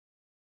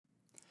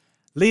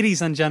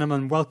Ladies and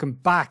gentlemen, welcome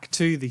back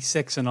to the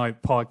Six and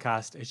Out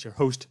podcast. It's your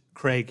host,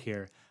 Craig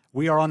here.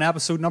 We are on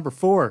episode number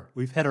 4.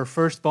 We've hit our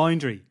first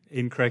boundary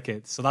in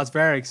cricket, so that's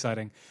very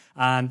exciting.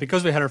 And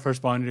because we hit our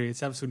first boundary,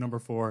 it's episode number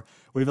 4.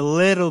 We have a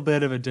little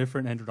bit of a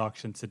different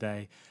introduction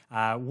today.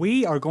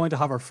 We are going to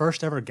have our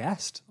first ever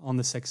guest on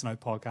the Six and Out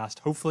podcast.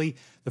 Hopefully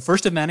the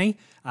first of many,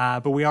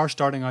 but we are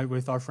starting out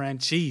with our friend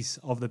Cheese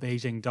of the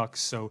Beijing Ducks.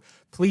 So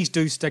please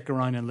do stick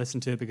around and listen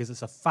to it because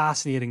it's a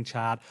fascinating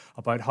chat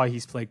about how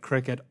he's played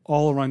cricket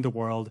all around the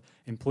world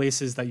in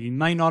places that you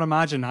might not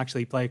imagine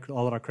actually play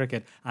all of our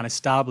cricket and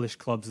established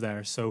clubs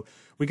there. So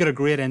we got a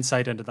great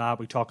insight into that.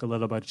 We talk a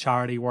little about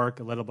charity work,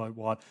 a little about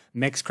what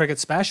makes cricket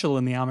special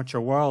in the amateur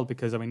world,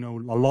 because I know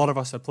a lot of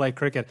us that play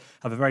cricket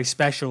have a very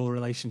special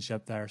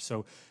relationship there.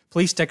 So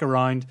please stick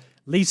around.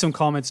 Leave some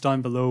comments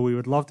down below. We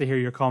would love to hear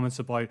your comments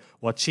about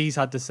what Cheese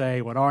had to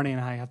say, what Arnie and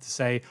I had to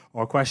say,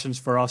 or questions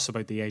for us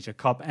about the Asia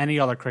Cup, any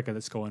other cricket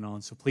that's going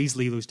on. So please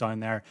leave those down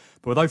there.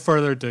 But without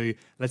further ado,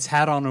 let's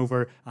head on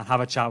over and have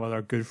a chat with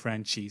our good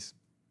friend Cheese.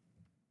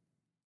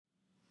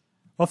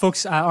 Well,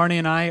 folks, Arnie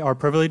and I are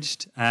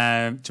privileged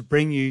to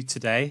bring you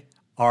today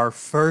our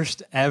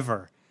first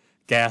ever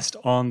guest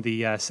on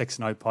the Six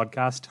and Out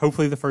podcast.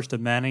 Hopefully the first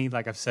of many,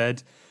 like I've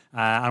said.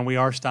 And we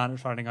are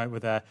starting out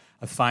with a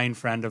fine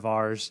friend of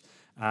ours,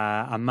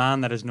 a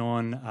man that is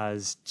known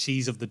as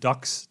Cheese of the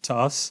Ducks to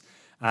us.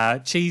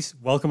 Cheese,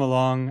 welcome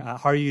along.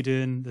 How are you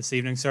doing this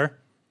evening, sir?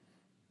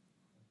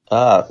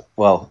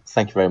 Well,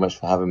 thank you very much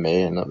for having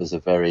me. And that was a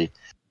very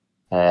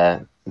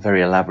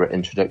elaborate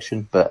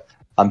introduction, but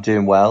I'm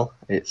doing well.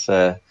 It's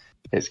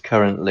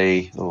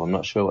currently, I'm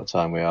not sure what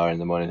time we are in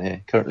the morning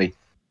here. Currently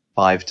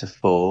 5 to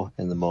 4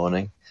 in the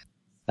morning.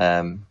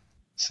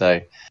 So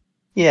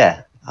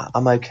yeah,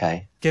 I'm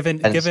okay.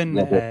 Giving a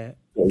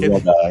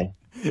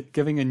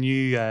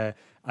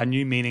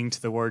new meaning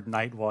to the word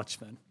night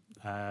watchman.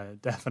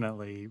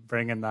 Definitely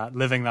living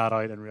that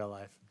out in real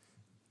life.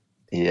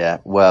 Yeah,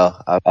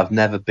 well, I've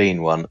never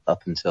been one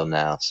up until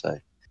now, so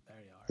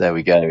there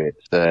we go.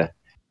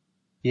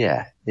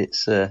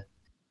 It's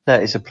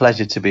a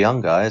pleasure to be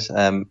on, guys.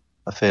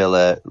 I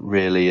feel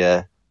really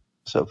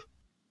sort of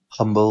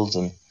humbled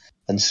and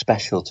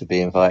special to be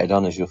invited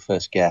on as your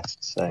first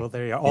guest. So, well,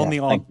 there you are. On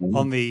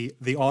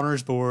the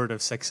honors board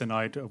of Six and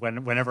Out,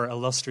 whenever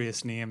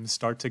illustrious names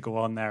start to go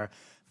on there,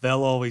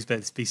 they'll always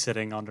be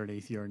sitting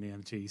underneath your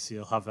name, Cheese. So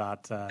you'll have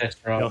that. That's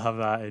right. You'll have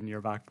that in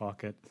your back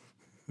pocket.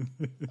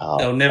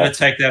 They'll never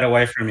take that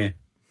away from you.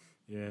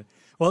 Yeah.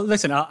 Well,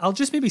 listen, I'll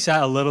just maybe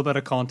set a little bit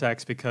of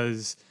context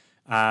because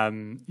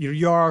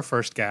you're our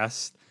first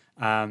guest,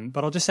 but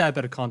I'll just set a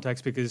bit of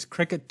context because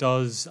cricket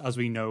does, as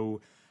we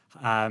know,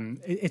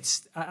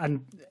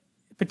 and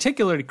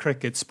particularly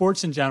cricket,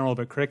 sports in general,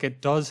 but cricket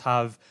does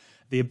have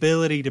the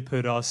ability to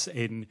put us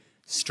in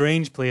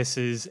strange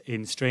places,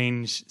 in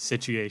strange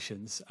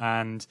situations.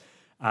 And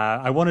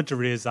I wanted to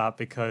raise that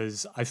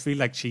because I feel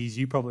like, Cheese,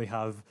 you probably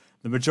have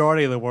the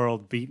majority of the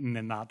world beaten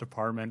in that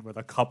department with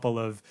a couple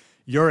of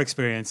your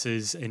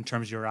experiences in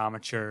terms of your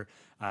amateur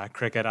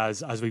cricket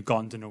as we've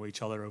gotten to know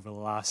each other over the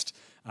last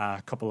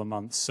couple of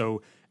months.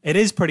 So it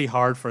is pretty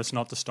hard for us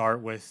not to start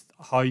with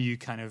how you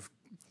kind of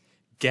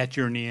get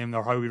your name,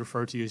 or how we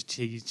refer to you as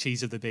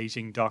Cheese of the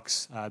Beijing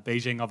Ducks.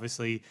 Beijing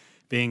obviously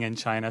being in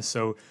China.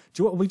 So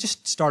we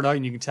just start out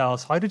and you can tell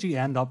us, how did you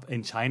end up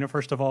in China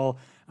first of all,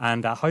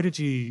 and how did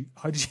you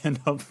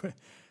end up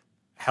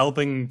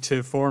helping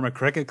to form a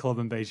cricket club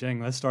in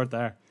Beijing? Let's start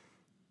there.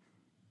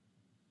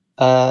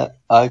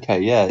 Okay,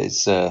 yeah, it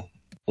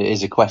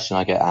is a question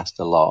I get asked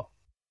a lot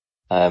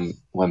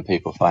when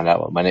people find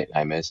out what my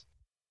nickname is.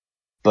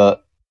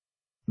 But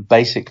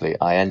basically,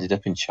 I ended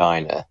up in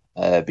China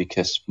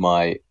because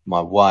my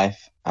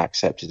wife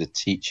accepted a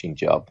teaching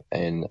job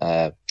in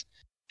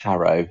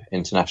Harrow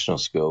International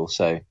School,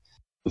 so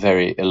a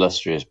very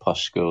illustrious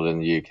posh school in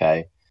the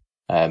UK,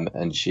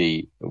 and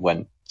she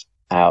went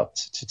out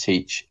to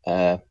teach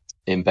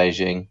in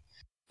Beijing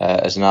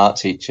as an art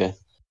teacher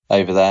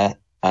over there,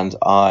 and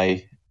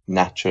I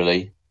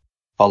naturally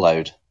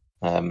followed.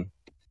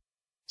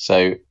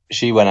 So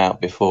she went out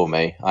before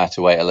me. I had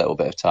to wait a little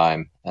bit of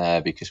time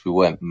because we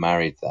weren't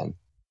married then.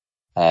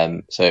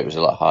 So it was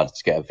a lot harder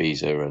to get a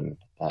visa and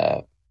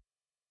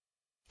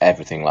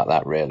everything like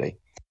that, really.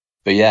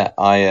 But yeah,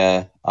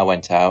 I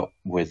went out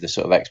with the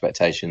sort of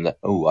expectation that,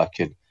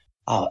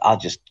 I'll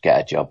just get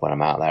a job when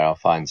I'm out there. I'll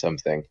find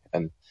something.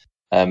 And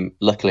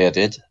luckily I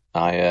did.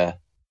 I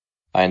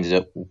ended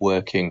up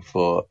working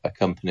for a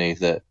company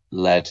that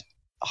led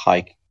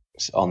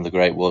hikes on the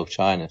Great Wall of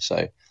China.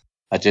 So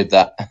I did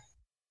that.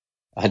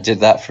 I did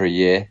that for a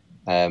year.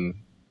 And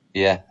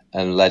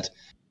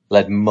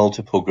led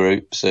multiple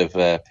groups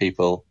of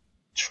people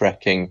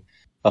trekking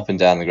up and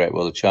down the Great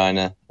Wall of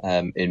China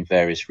in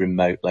various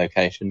remote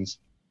locations.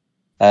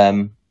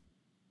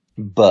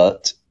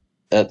 But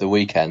at the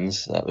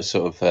weekends, that was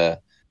sort of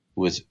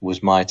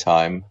was my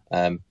time.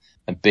 And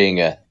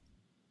being a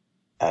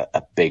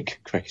big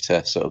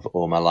cricketer sort of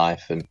all my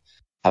life, and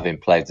having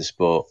played the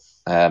sport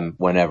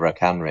whenever I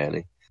can,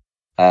 really,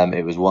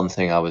 it was one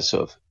thing I was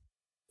sort of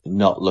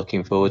not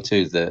looking forward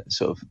to the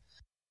sort of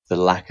the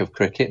lack of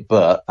cricket.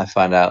 But I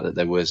found out that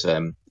there was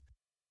a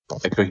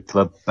cricket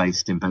club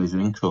based in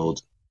Beijing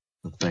called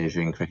the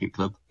Beijing Cricket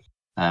Club,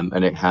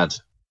 and it had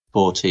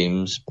 4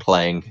 teams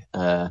playing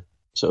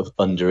sort of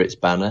under its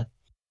banner.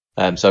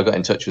 So I got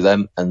in touch with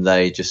them, and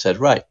they just said,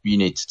 right, you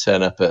need to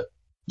turn up at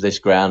this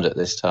ground at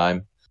this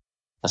time.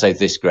 I say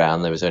this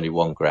ground, there was only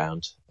one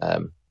ground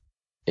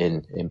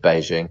in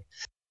Beijing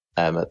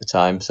at the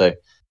time, so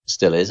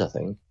still is, I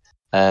think.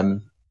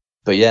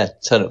 But yeah,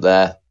 turn up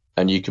there,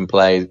 and you can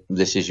play.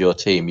 This is your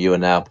team. You are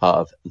now part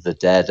of the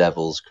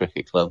Daredevils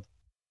Cricket Club,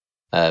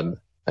 and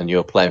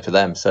you're playing for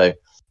them. So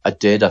I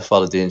did. I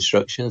followed the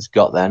instructions,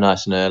 got there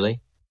nice and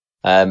early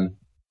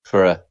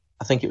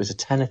I think it was a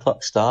 10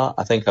 o'clock start.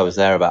 I think I was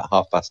there about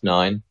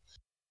 9:30.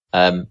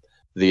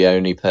 The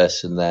only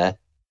person there.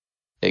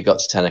 It got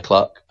to 10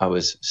 o'clock. I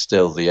was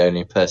still the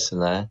only person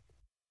there.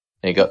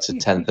 It got to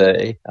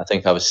 10:30. I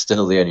think I was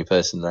still the only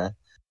person there.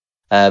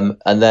 And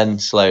then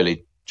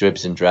slowly,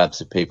 dribs and drabs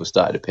of people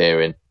started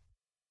appearing.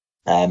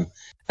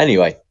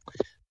 Anyway,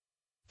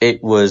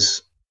 it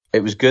was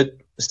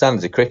good. The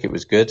standard of cricket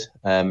was good.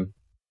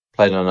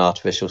 Played on an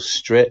artificial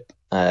strip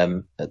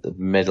at the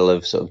middle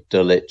of sort of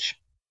Dulwich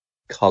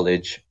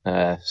College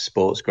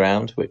sports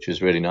ground, which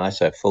was really nice.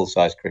 So a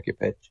full-size cricket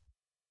pitch.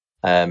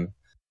 But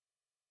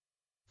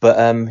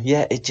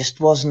yeah, it just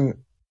wasn't.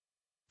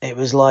 It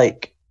was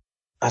like,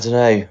 I don't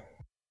know.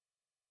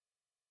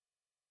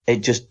 It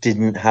just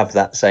didn't have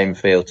that same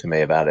feel to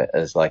me about it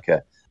as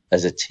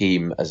a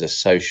team, as a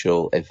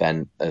social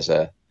event,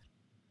 the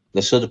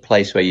sort of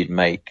place where you'd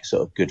make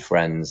sort of good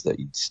friends that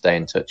you'd stay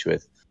in touch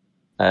with.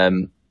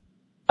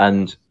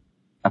 And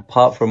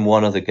apart from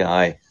one other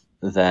guy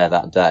there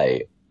that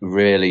day,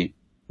 really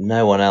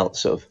no one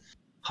else sort of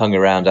hung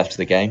around after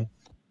the game.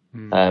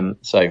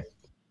 So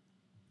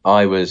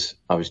I was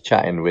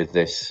chatting with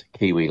this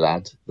Kiwi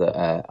lad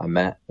that I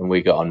met, and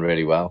we got on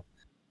really well.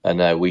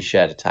 And we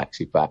shared a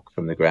taxi back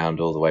from the ground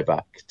all the way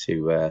back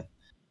to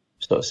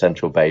sort of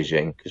central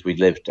Beijing, because we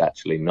lived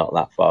actually not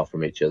that far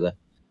from each other.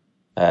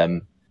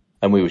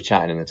 And we were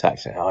chatting in the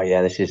taxi. Oh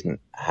yeah, this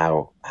isn't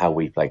how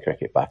we play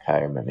cricket back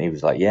home. And he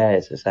was like, yeah,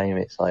 it's the same.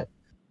 It's like,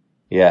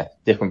 yeah,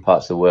 different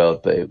parts of the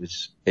world, but it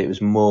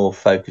was more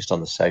focused on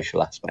the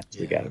social aspect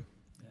of the game.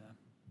 Yeah.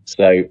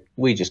 So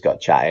we just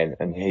got chatting,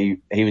 and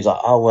he was like,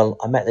 oh well,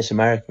 I met this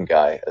American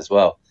guy as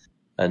well,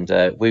 and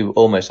we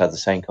almost had the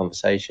same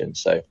conversation.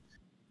 So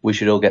we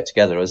should all get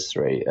together, us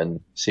 3, and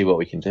see what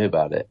we can do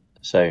about it.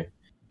 So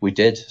we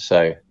did.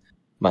 So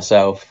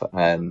myself,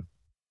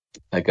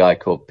 a guy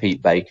called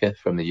Pete Baker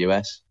from the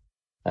US,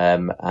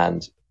 and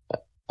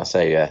I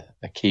say a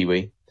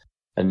Kiwi,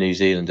 a New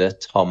Zealander,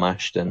 Tom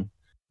Ashton.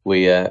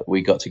 We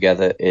got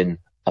together in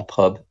a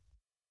pub,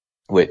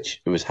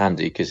 which was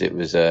handy because it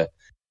was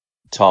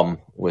Tom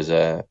was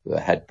the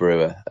head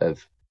brewer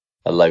of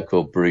a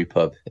local brew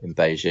pub in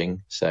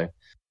Beijing. So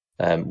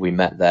we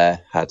met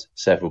there, had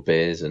several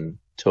beers, and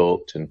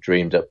talked and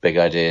dreamed up big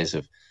ideas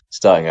of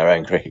starting our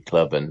own cricket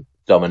club and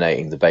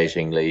dominating the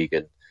Beijing League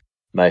and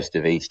most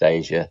of East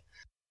Asia.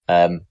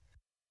 And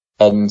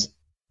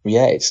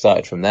yeah, it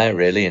started from there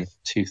really in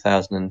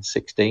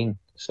 2016.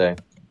 So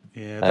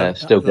yeah,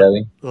 still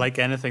going. Like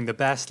anything, the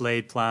best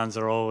laid plans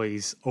are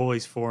always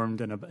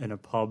formed in a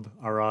pub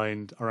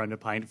around a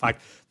pint. In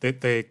fact,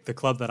 the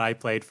club that I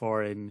played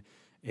for in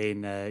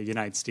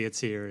United States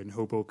here in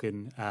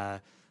Hoboken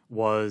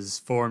was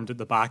formed at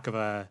the back of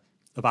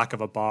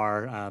a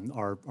bar.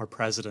 Our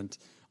president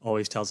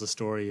always tells a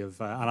story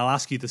of, and I'll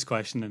ask you this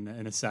question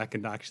in a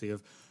second, actually,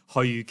 of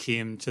how you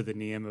came to the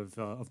name of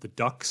the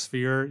Ducks for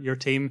your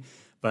team.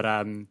 But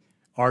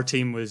our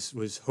team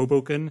was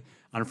Hoboken,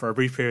 and for a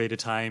brief period of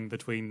time,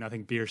 between I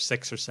think beer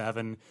 6 or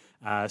 7,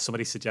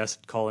 somebody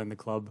suggested calling the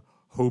club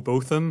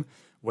Hobotham,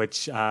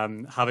 which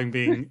having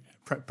been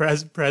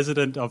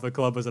president of the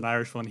club as an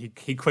Irish one,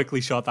 he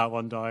quickly shot that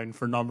one down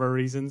for a number of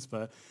reasons.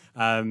 But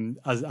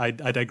as I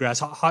digress,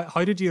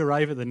 how did you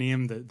arrive at the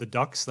name the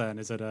Ducks then?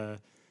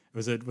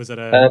 Was it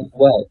a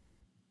well,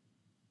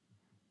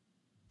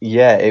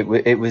 yeah,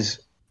 it was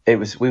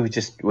we were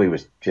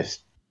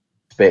just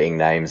spitting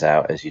names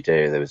out as you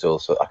do. There was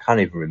also, I can't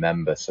even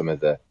remember some of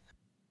the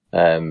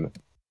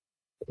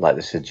like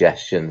the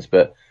suggestions,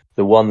 but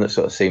the one that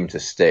sort of seemed to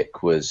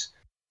stick was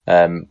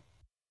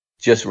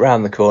just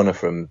round the corner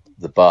from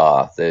the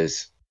bar.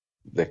 There's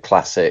the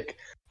classic,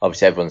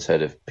 obviously everyone's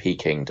heard of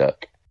Peking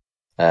duck,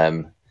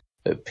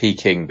 but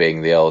Peking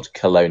being the old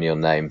colonial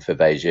name for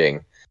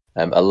Beijing.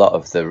 A lot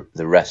of the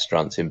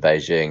restaurants in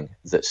Beijing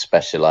that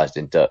specialised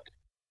in duck,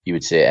 you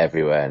would see it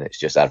everywhere, and it's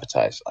just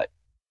advertised like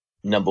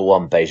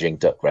 #1 Beijing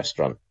duck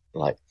restaurant,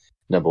 like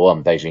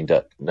 #1 Beijing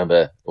duck.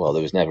 Well,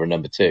 there was never a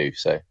 #2,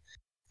 so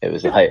it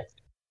was like,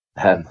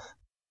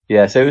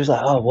 yeah. So it was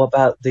like, oh, what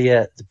about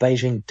the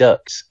Beijing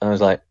Ducks? And I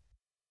was like,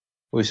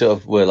 we sort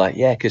of were like,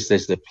 yeah, because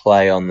there's the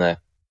play on the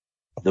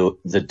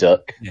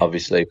duck,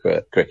 obviously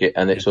for cricket,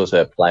 and it's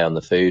also a play on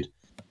the food.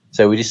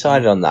 So we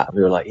decided on that.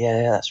 We were like,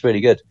 yeah, that's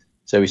really good.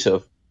 So we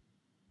sort of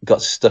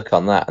got stuck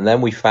on that, and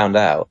then we found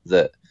out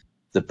that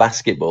the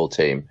basketball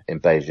team in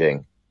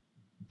Beijing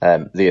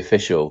the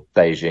official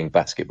Beijing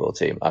basketball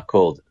team are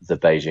called the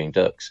Beijing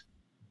Ducks,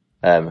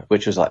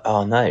 which was like,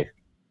 oh no.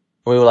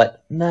 We were like,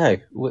 no,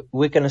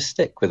 we're going to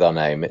stick with our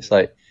name. It's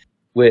like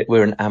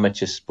we're an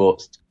amateur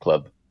sports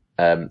club,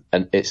 and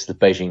it's the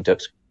Beijing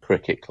Ducks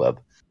Cricket Club.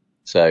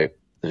 So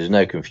there's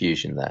no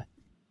confusion there.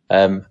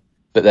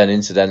 But then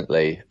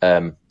incidentally,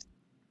 a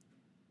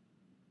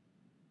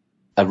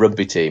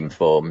rugby team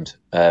formed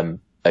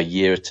a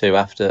year or two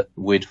after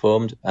we'd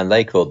formed, and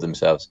they called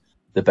themselves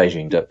the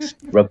Beijing Ducks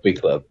Rugby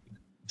Club.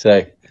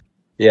 So,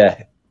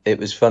 yeah, it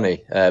was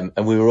funny. And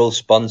we were all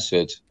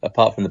sponsored,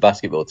 apart from the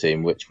basketball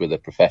team, which were the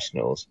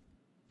professionals.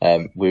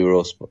 We were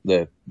all,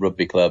 the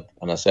rugby club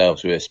and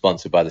ourselves, we were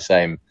sponsored by the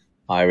same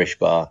Irish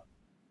bar.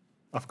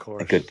 Of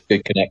course. A good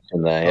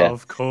connection there, yeah.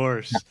 Of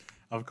course.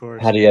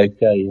 Paddy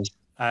okay.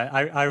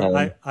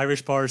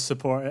 Irish bars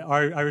support.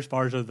 Irish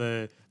bars are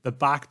the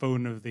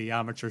backbone of the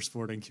amateur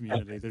sporting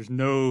community. There's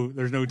no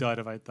doubt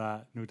about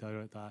that. No doubt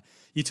about that.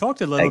 You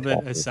talked a little bit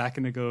a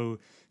second ago,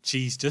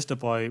 geez, just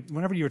about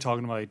whenever you were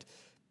talking about,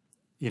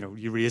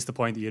 you raised the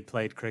point that you had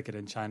played cricket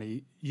in China.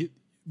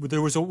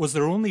 Was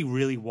there only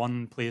really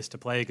one place to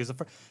play? Because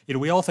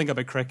we all think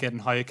about cricket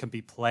and how it can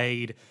be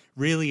played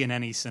really in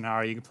any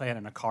scenario. You can play it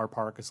in a car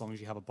park as long as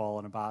you have a ball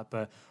and a bat.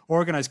 But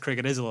organised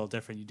cricket is a little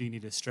different. You do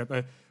need a strip.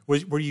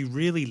 Were you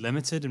really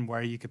limited in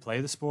where you could play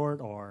the sport,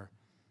 or?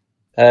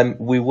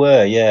 We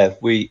were, yeah.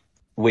 We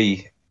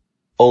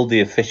all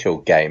the official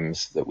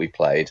games that we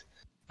played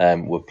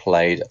were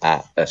played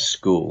at a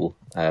school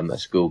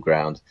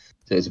ground.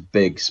 So it's a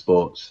big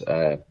sports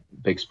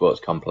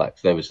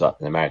complex. There was like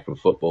an American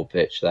football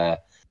pitch there,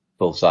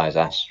 full size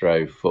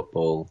Astro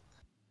football,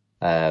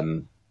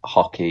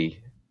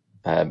 hockey,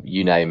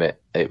 you name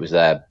it, it was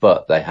there.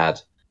 But they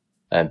had,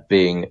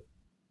 being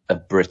a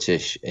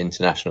British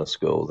international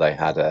school, they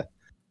had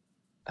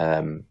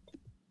a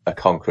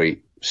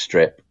concrete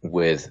strip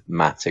with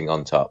matting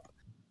on top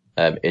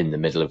in the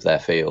middle of their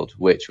field,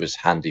 which was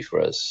handy for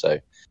us. So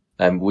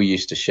we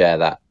used to share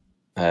that.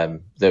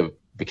 There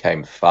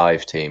became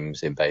 5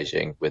 teams in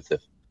Beijing with the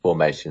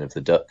formation of the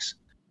Ducks,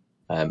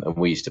 and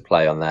we used to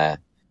play on their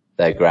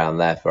ground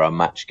there for our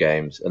match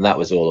games, and that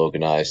was all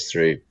organised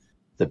through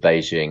the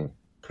Beijing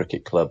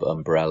Cricket Club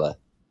umbrella.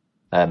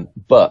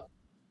 But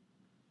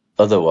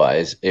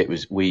otherwise,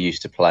 we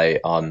used to play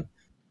on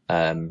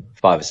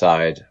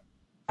 5-a-side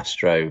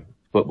Astro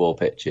football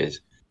pitches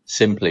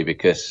simply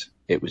because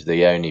it was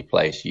the only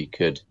place you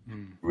could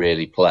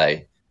really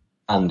play,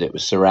 and it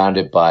was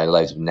surrounded by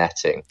loads of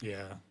netting.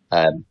 Yeah.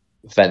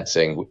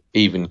 Fencing,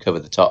 even cover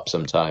the top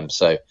sometimes.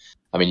 So,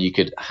 I mean, you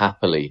could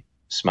happily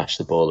smash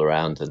the ball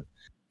around,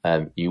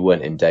 and you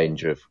weren't in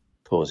danger of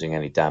causing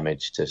any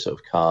damage to sort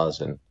of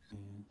cars and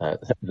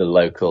the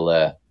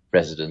local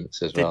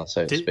residents as well,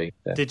 so to speak.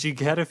 Yeah. Did you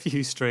get a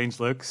few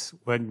strange looks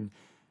when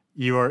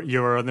you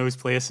were on those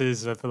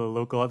places for the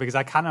local? Because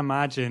I can't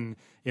imagine,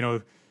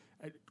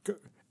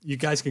 you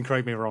guys can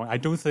correct me wrong. I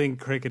don't think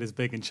cricket is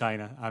big in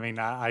China. I mean,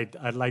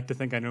 I'd like to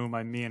think I know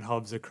my main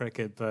hubs of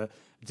cricket, but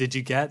did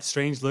you get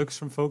strange looks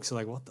from folks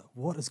like,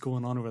 what is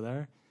going on over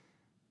there?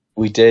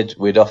 We did.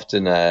 We'd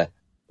often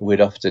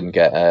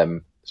get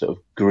sort of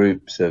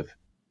groups of,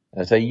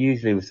 so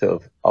usually with sort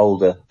of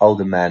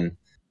older men,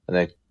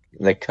 and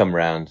they come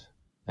round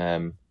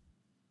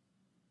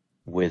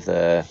with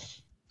a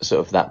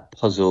sort of that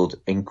puzzled,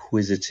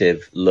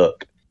 inquisitive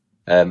look,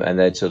 and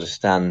they'd sort of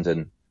stand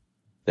and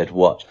they'd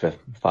watch for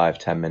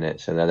 5-10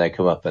 minutes, and then they'd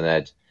come up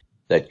and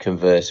they'd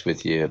converse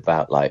with you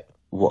about like,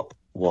 what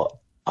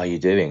are you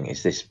doing?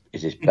 Is this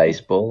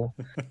baseball?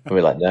 And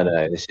we're like, no,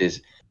 this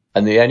is.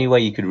 And the only way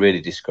you could really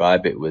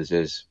describe it was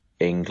as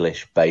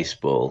English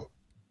baseball,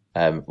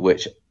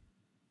 which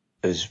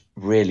is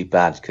really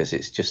bad because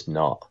it's just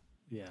not.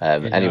 Yeah.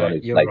 Anyone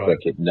who's played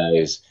cricket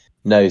knows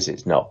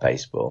it's not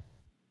baseball.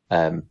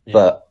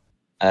 But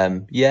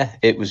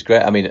it was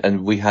great. I mean,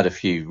 and we had a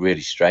few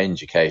really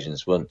strange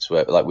occasions once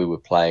where like we were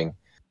playing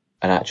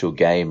an actual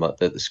game at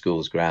the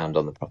school's ground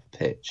on the proper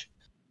pitch,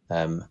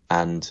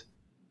 and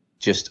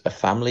just a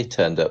family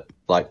turned up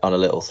like on a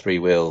little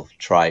 3-wheel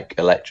trike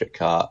electric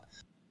cart,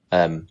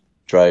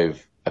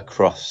 drove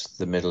across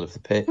the middle of the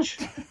pitch,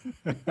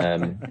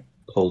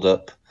 pulled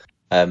up,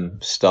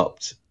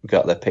 stopped,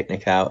 got their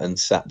picnic out and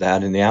sat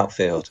down in the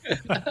outfield,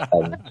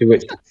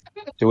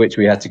 to which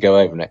we had to go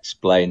over and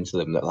explain to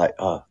them that like,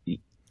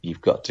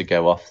 you've got to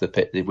go off the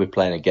pitch. We're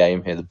playing a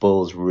game here. The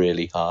ball's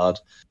really hard.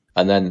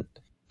 And then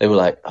they were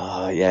like,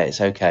 oh yeah,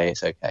 it's okay.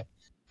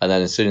 And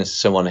then as soon as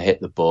someone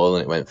hit the ball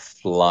and it went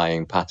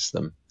flying past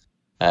them,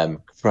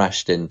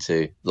 crashed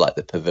into like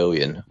the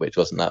pavilion, which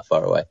wasn't that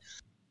far away,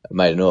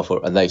 made an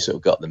awful, and they sort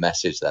of got the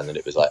message then that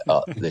it was like,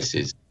 oh, this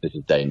is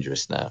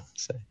dangerous now.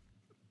 So,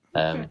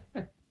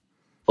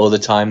 all the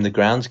time the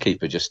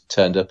groundskeeper just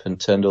turned up and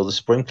turned all the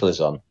sprinklers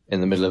on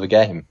in the middle of a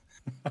game.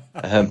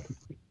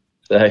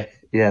 So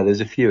yeah,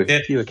 there's a few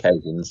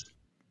occasions.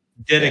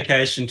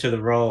 Dedication to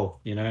the role,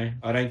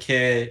 I don't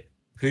care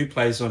who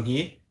plays on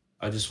here.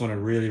 I just want a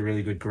really,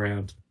 really good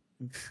ground.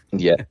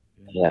 Yeah.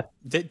 Yeah.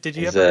 Did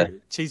you It's, ever,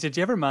 Cheese, did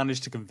you ever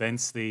manage to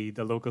convince the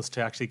locals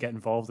to actually get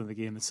involved in the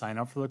game and sign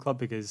up for the club?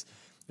 Because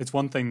it's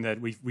one thing that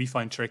we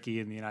find tricky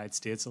in the United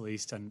States, at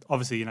least, and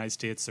obviously the United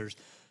States, there's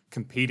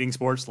competing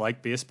sports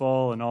like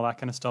baseball and all that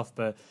kind of stuff.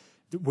 But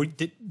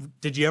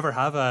did you ever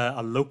have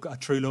a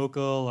true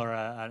local or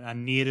a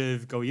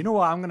native go, you know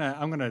what, I'm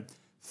gonna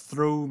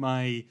throw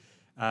my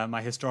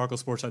my historical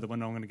sports out the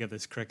window. I'm gonna give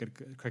this cricket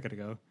a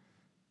go.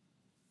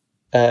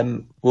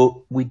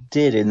 Well, we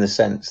did in the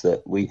sense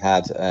that we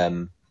had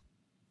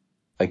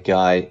a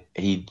guy.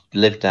 He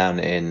lived down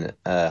in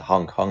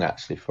Hong Kong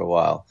actually for a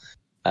while,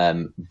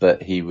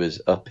 but he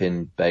was up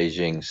in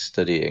Beijing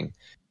studying,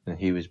 and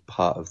he was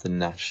part of the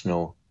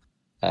national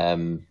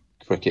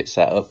cricket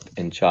setup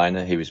in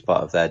China. He was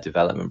part of their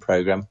development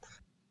program.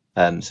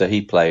 So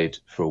he played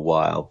for a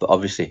while, but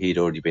obviously he'd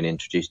already been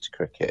introduced to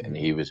cricket and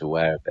he was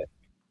aware of it.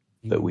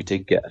 But we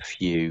did get a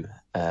few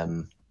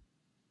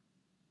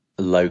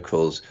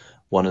locals.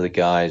 One of the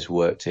guys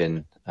worked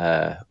in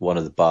one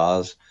of the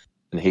bars,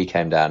 and he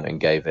came down and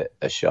gave it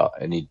a shot.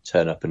 And he'd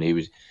turn up, and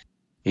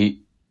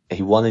he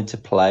wanted to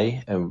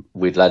play, and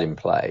we'd let him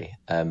play.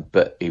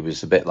 But he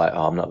was a bit like,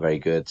 "Oh, I'm not very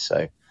good,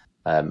 so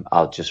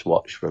I'll just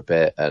watch for a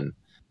bit." And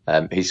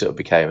he sort of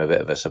became a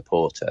bit of a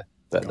supporter.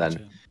 But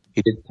then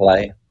he did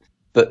play.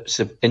 But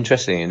so,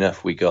 interestingly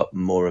enough, we got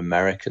more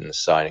Americans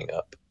signing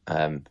up,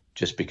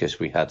 just because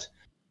we had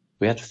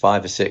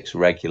 5 or 6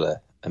 regular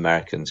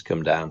Americans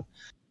come down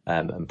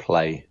and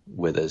play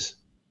with us,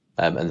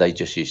 and they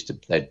just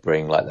they'd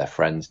bring like their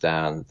friends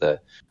down, the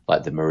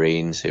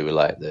Marines who were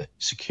like the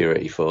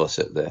security force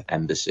at the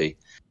embassy.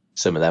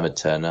 Some of them would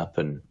turn up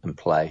and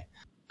play,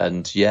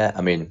 and yeah,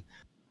 I mean,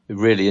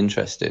 really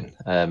interesting.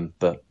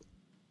 But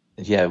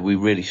yeah, we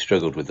really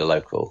struggled with the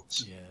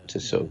locals to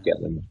sort of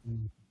get them.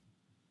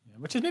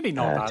 Which is maybe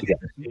not that,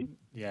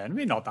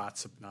 maybe not that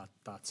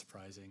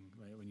surprising,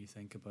 right, when you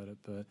think about it.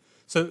 But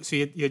so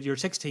you had your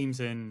 6 teams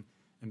in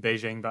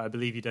Beijing, but I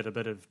believe you did a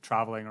bit of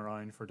traveling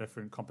around for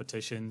different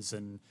competitions,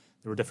 and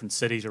there were different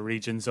cities or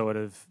regions that would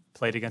have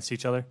played against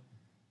each other.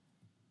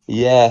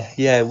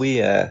 Yeah, we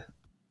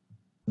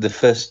the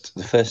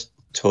first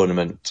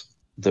tournament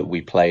that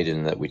we played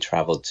in, that we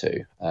travelled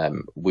to,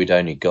 we'd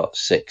only got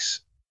 6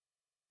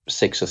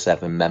 or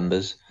 7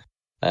 members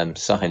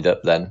signed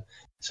up then.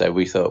 So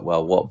we thought,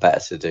 well, what better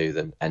to do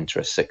than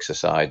enter a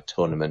 6-a-side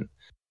tournament?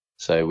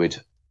 So we'd,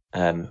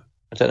 I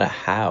don't know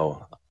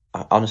how,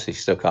 I honestly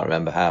still can't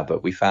remember how,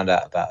 but we found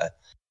out about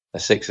a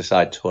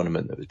 6-a-side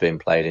tournament that was being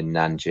played in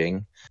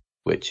Nanjing,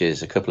 which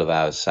is a couple of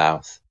hours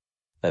south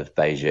of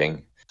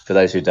Beijing. For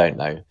those who don't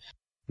know,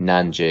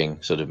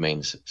 Nanjing sort of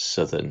means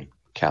southern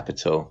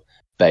capital.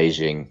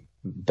 Beijing,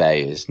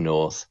 Bei is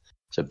north.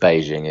 So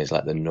Beijing is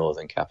like the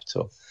northern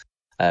capital.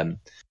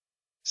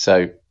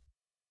 So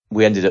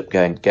we ended up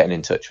getting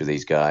in touch with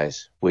these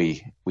guys.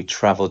 We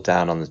travelled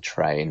down on the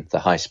train, the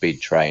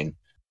high-speed train,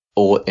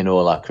 in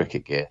all our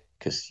cricket gear,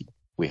 because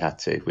we had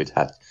to. We'd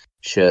had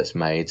shirts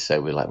made, so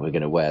we're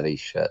going to wear these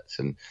shirts,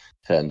 and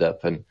turned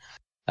up. And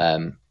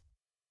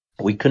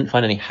we couldn't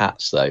find any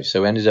hats, though.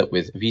 So we ended up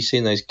with, have you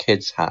seen those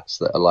kids' hats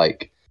that are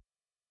like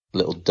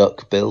little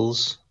duck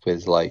bills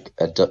with like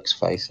a duck's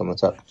face on the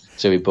top?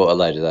 So we bought a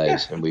load of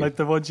those. And like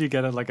the ones you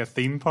get at like a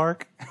theme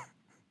park?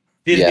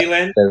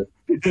 Disneyland?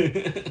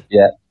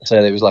 Yeah, so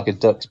it was like a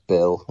duck's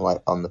bill, like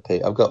on the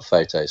peak. I've got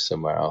photos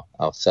somewhere.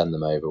 I'll send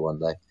them over one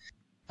day.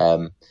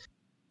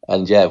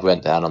 And yeah, we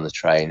went down on the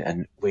train,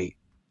 and we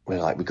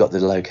got the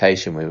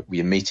location.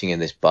 We were meeting in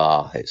this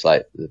bar. It's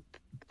like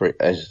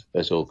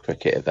as all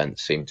cricket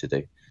events seem to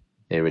do,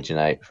 they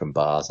originate from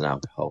bars and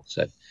alcohol.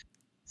 So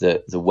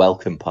the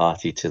welcome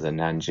party to the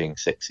Nanjing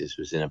Sixes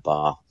was in a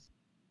bar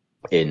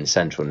in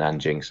central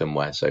Nanjing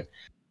somewhere. So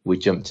we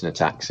jumped in a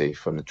taxi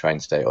from the train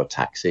station, or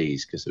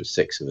taxis, because there were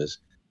 6 of us,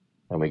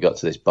 and we got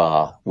to this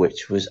bar,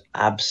 which was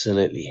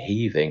absolutely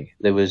heaving.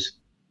 There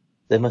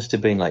must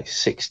have been like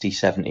 60,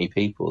 70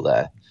 people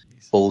there,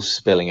 all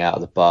spilling out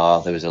of the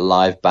bar. There was a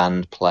live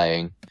band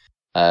playing,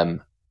 and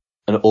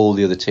all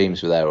the other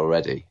teams were there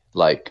already,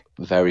 like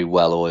very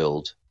well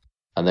oiled,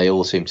 and they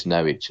all seemed to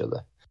know each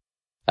other.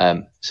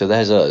 So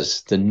there's us,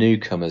 the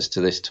newcomers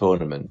to this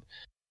tournament,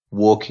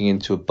 walking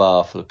into a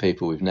bar full of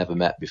people we've never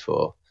met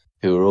before,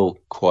 who are all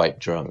quite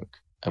drunk,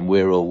 and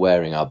we're all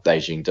wearing our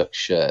Beijing Ducks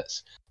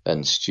shirts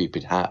and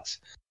stupid hats.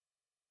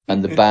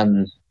 And the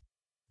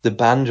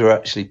band are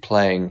actually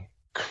playing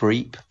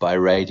 "Creep" by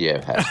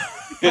Radiohead.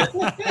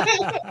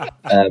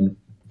 And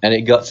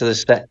it got to the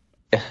set,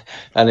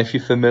 and if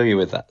you're familiar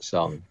with that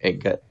song,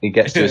 it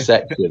gets to a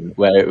section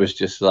where it was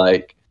just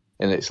like,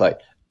 and it's like,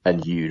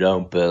 "And you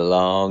don't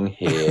belong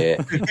here."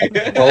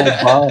 The whole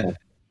bar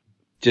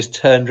just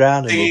turned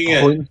around and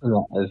were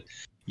pointing at us.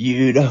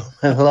 "You don't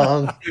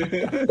belong,"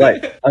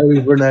 like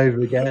over and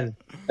over again,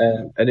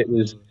 and it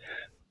was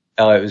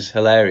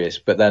hilarious.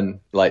 But then,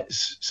 like,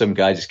 some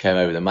guy just came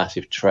over with a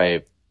massive tray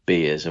of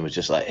beers and was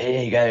just like,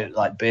 "Here you go,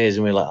 like beers,"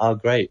 and we were like, "Oh,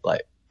 great!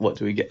 Like, what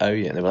do we owe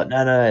you?" And they were like,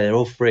 "No, they're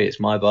all free. It's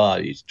my bar.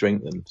 You just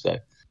drink them." So,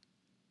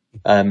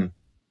 and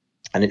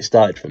it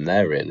started from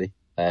there really.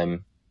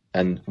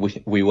 And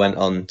we went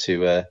on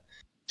to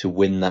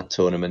win that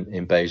tournament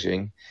in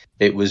Beijing.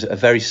 It was a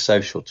very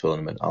social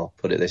tournament, I'll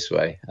put it this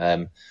way.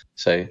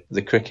 So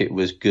the cricket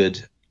was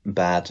good,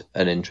 bad,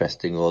 and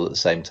interesting all at the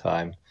same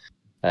time.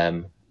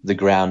 The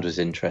ground was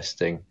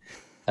interesting.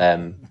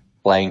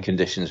 Playing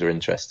conditions were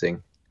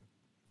interesting.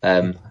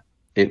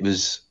 It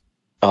was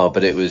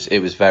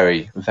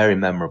very, very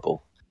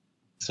memorable.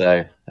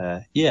 So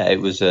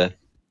it was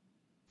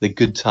the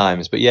good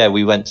times. But yeah,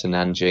 we went to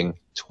Nanjing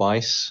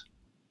twice.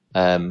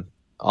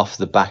 Off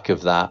the back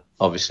of that,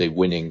 obviously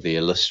winning the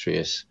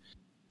illustrious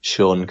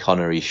Sean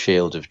Connery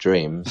Shield of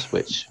Dreams,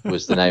 which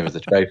was the name of the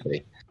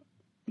trophy.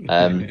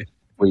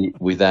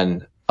 We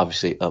then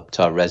obviously upped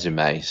our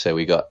resume, so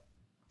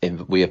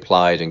we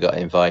applied and got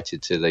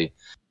invited to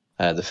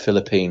the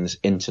Philippines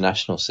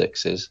International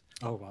Sixes.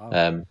 Oh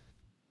wow!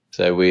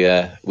 So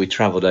we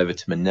travelled over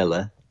to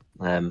Manila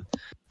and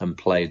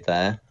played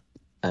there,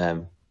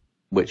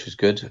 which was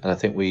good. And I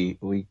think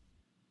we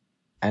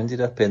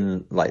ended up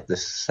in like the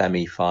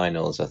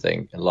semi-finals, I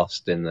think, and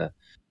lost in the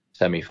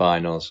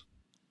semi-finals.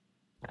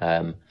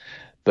 But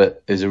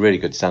it was a really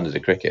good standard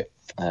of cricket.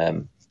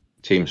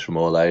 Teams from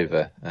all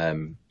over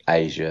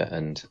Asia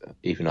and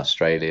even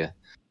Australia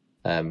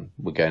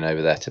were going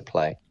over there to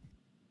play,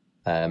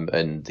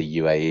 and the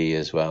UAE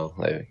as well.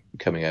 They were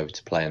coming over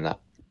to play in that.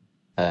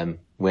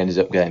 We ended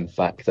up going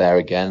back there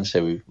again,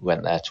 so we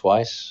went there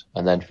twice,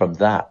 and then from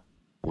that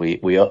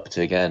we upped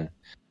again.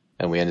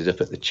 And we ended up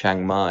at the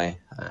Chiang Mai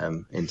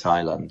in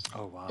Thailand,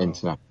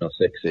 International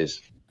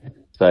Sixes.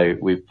 So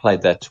we've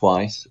played there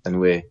twice, and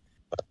we're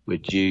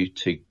due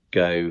to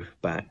go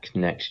back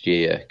next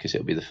year because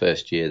it'll be the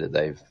first year that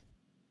they've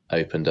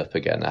opened up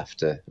again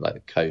after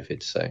like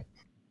COVID. So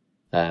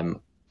I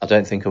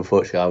don't think,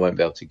 unfortunately, I won't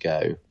be able to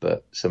go,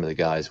 but some of the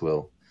guys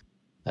will.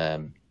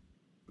 But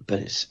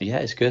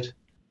it's good.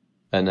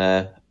 And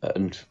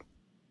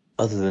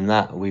other than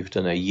that, we've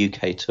done a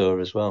UK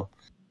tour as well.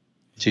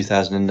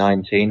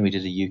 2019, we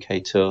did a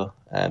UK tour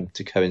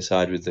to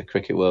coincide with the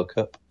Cricket World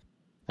Cup,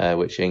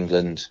 which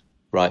England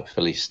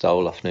rightfully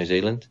stole off New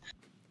Zealand.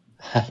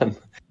 That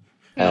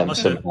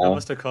must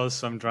have caused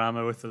some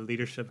drama with the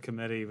leadership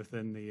committee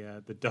within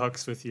the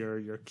Ducks with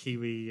your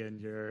Kiwi and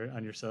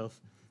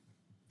yourself.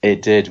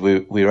 It did.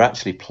 We were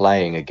actually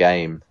playing a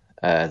game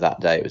that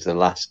day. It was the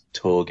last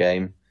tour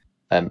game.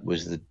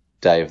 Was the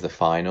day of the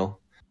final,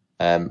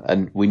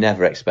 and we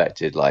never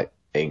expected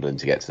England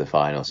to get to the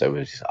final, so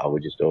we'll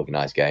just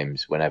organise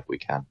games whenever we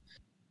can.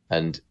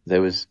 And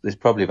there's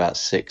probably about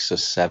 6 or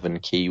 7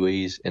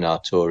 Kiwis in our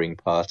touring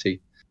party,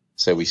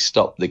 so we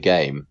stopped the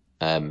game.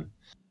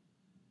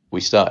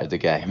 We started the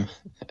game,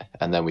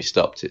 and then we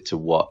stopped it to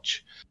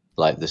watch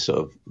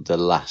the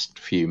last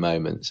few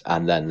moments,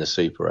 and then the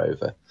super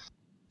over.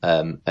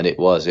 And it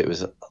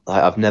was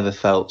I've never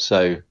felt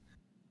so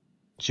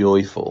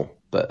joyful,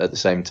 but at the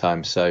same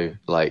time so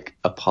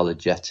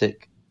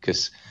apologetic,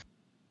 because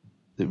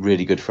the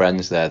really good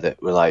friends there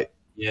that were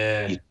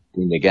you're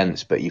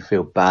against, but you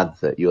feel bad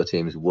that your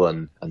team's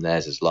won and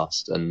theirs has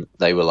lost, and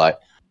they were like,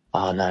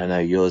 oh no,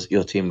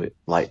 your team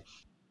were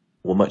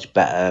much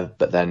better,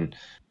 but then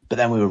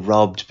we were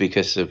robbed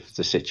because of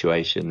the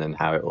situation and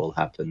how it all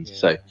happened.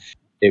 So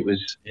it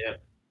was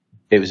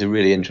a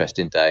really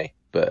interesting day,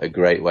 but a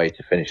great way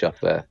to finish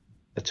off a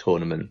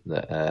tournament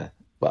that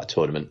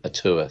a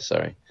tour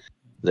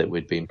that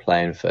we'd been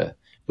playing for.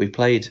 We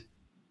played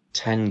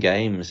 10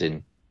 games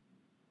in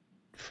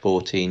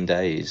 14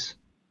 days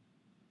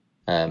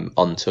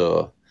on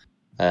tour,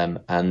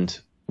 and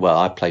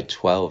I played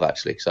 12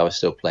 actually, because I was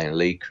still playing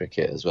league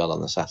cricket as well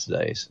on the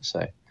Saturdays.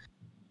 So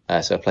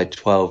I played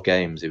 12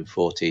 games in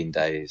 14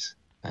 days,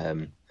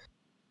 and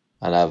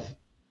I've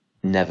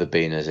never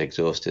been as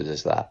exhausted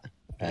as that.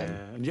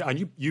 And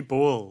you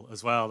bowl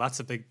as well. That's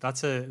a big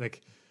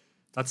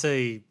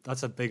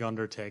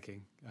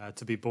undertaking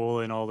to be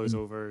bowling all those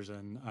overs,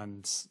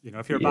 and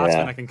if you're a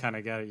batsman, I can kind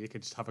of get it. You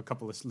could just have a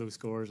couple of low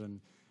scores and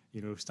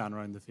stand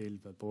around the field,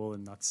 but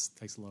bowling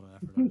takes a lot of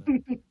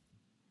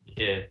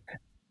effort.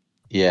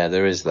 Yeah,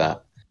 there is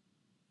that.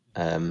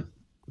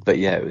 But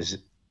it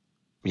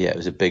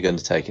was a big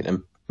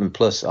undertaking, and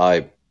plus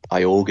I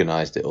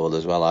organised it all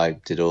as well. I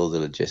did all the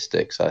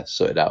logistics. I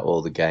sorted out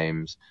all the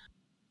games,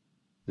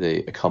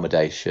 the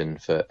accommodation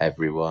for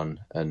everyone,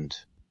 and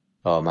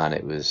oh man,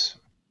 it was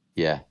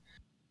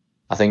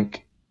I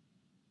think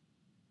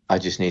I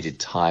just needed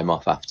time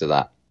off after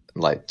that,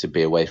 to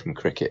be away from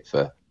cricket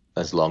for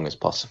as long as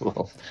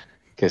possible,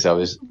 because I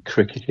was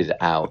cricketed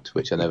out,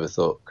 which I never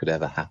thought could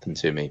ever happen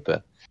to me.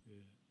 But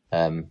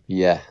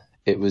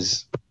it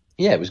was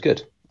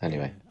good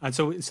anyway. And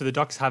so the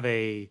Ducks have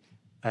do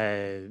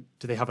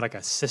they have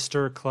a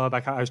sister club?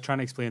 I was trying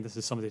to explain this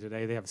to somebody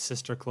today. They have a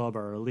sister club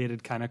or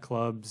related kind of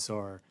clubs,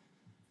 or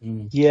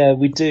yeah,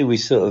 we do.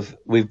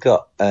 We've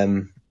got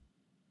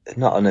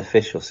not an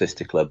official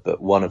sister club,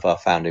 but one of our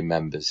founding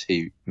members,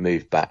 he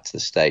moved back to the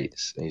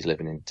States. He's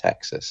living in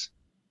Texas,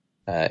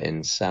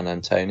 in San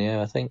Antonio,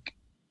 I think.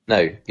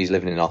 No, he's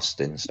living in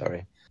Austin,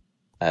 sorry.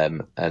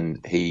 And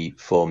he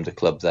formed a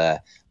club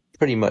there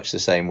pretty much the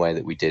same way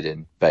that we did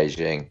in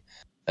Beijing.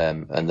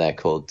 and they're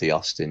called the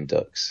Austin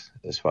Ducks,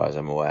 as far as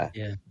I'm aware.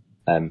 Yeah.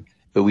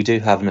 But we do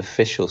have an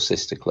official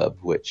sister club,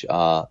 which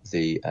are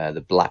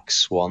the Black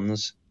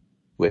Swans,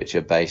 which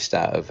are based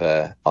out of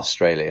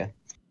Australia.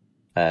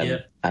 Yeah.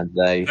 And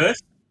they,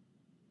 Perth?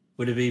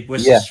 Would it be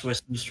yeah,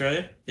 Western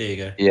Australia? There you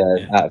go. yeah,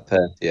 Yeah. out of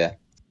Perth, yeah.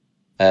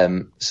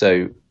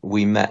 So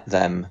we met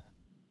them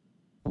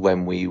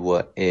when we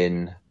were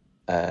in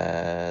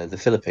the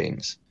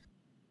Philippines,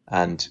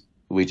 and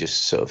we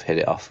just sort of hit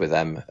it off with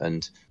them,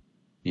 and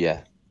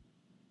yeah,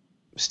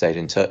 stayed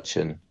in touch,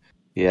 and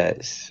yeah,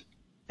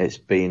 it's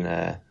been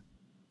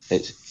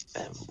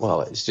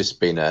it's just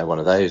been one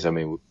of those. I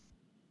mean,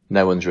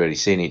 no one's really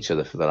seen each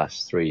other for the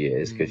last 3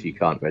 years because you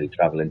can't really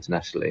travel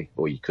internationally,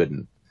 or you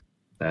couldn't,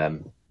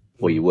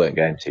 or you weren't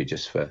going to,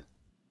 just for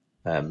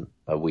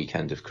a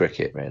weekend of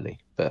cricket, really.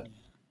 But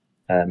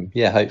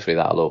yeah, hopefully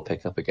that'll all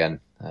pick up again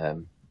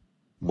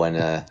when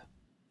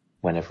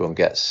everyone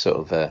gets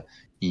sort of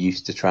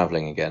used to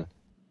traveling again.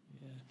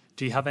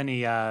 Do you have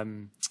any?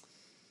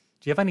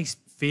 Do you have any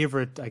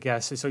favorite? I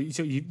guess so.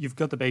 You've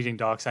got the Beijing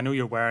Ducks. I know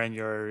you're wearing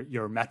your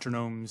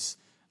metronomes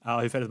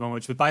outfit at the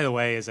moment, which, by the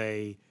way, it's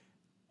a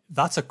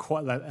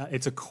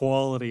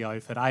quality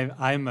outfit.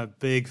 I'm a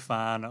big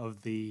fan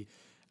of the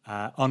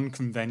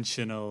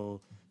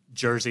unconventional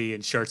jersey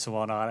and shirts and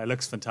whatnot. It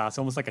looks fantastic,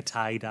 almost like a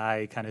tie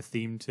dye kind of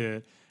theme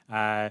to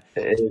it.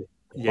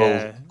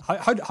 Yeah.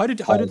 How did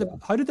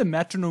the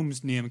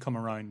metronomes name come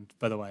around?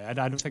 By the way, I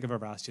don't think I've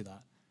ever asked you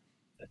that.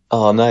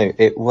 Oh no!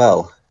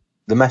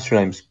 The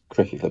Metronomes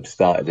Cricket Club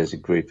started as a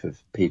group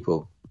of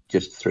people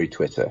just through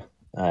Twitter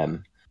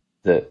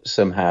that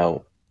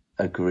somehow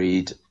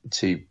agreed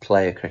to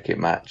play a cricket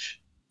match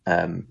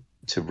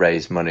to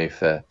raise money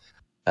for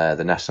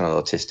the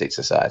National Autistic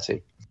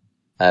Society.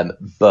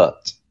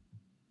 But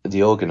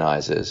the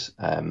organisers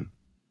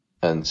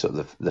and sort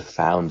of the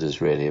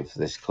founders, really, of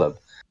this club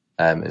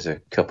is a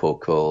couple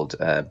called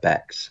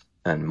Bex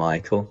and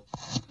Michael,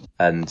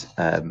 and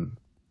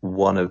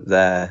one of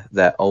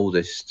their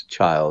oldest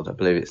child, I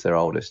believe it's their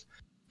oldest,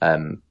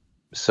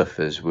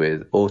 suffers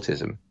with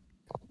autism,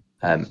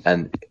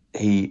 and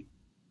he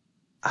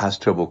has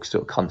trouble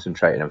sort of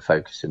concentrating and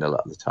focusing a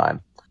lot of the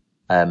time.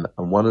 And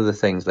one of the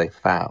things they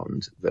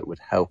found that would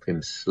help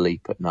him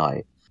sleep at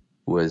night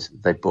was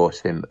they bought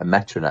him a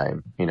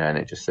metronome, and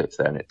it just sits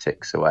there and it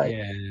ticks away.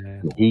 Yeah.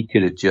 And he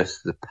could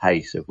adjust the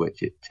pace of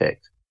which it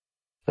ticked.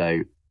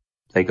 So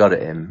they got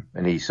at him,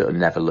 and he sort of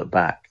never looked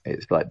back.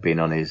 It's like being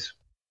in his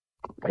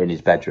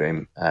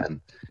bedroom,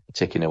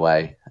 ticking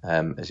away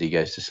as he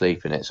goes to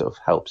sleep, and it sort of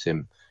helps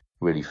him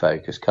really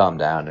focus, calm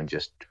down, and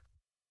just.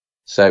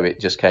 So it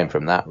just came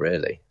from that,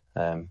 really.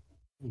 So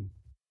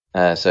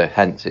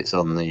hence it's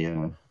on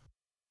the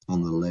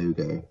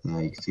logo.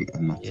 You can see a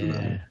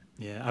metronome.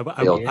 Yeah,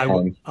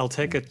 I'll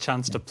take a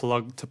chance to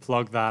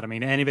plug that. I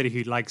mean, anybody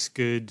who likes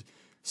good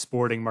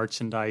sporting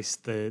merchandise,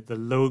 the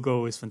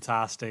logo is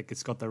fantastic.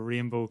 It's got the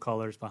rainbow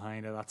colors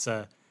behind it. That's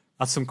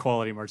some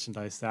quality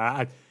merchandise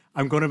there.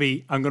 I'm gonna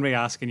be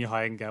asking you how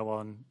I can get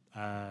one.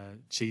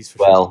 Cheese for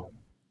sure.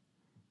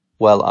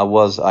 Well,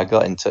 I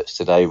got in touch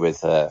today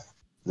with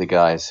the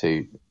guys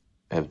who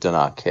have done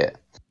our kit,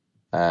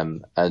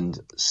 and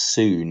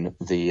soon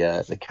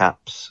the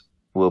caps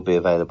will be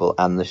available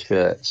and the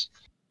shirts.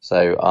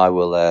 So I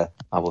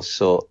will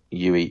sort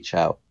you each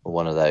out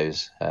one of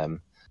those, and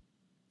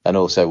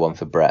also one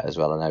for Brett as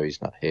well. I know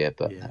he's not here,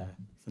 but yeah,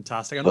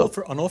 fantastic, and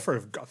all for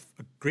a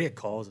great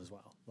cause as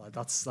well. Like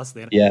that's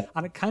the end. Yeah.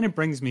 And it kind of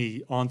brings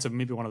me on to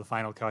maybe one of the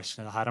final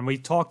questions I had, and we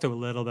talked a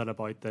little bit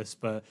about this,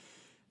 but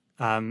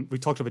we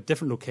talked about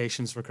different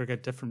locations for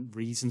cricket, different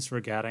reasons for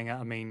getting it.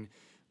 I mean,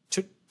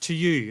 to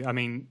you, I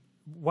mean,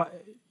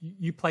 what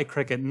you play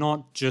cricket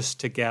not just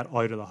to get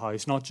out of the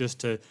house, not just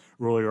to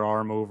roll your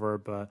arm over,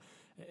 but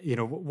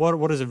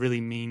what does it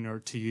really mean or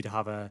to you to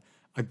have a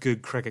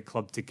good cricket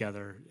club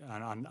together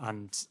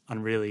and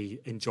really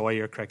enjoy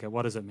your cricket?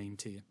 What does it mean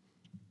to you?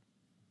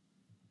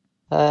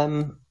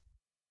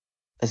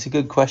 It's a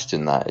good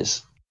question. That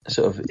is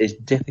it's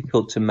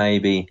difficult to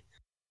maybe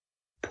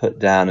put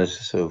down as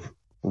sort of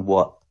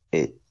what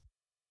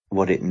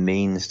it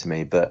means to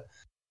me, but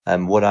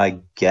what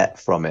I get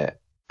from it,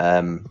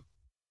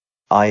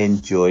 I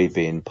enjoy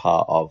being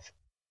part of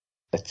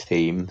a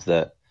team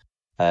that,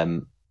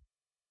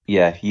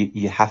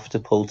 you have to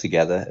pull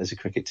together as a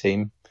cricket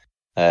team.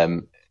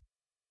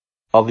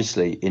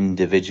 Obviously,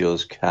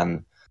 individuals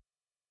can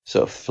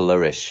sort of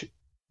flourish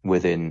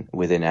within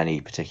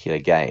any particular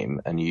game,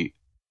 and you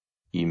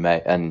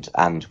may and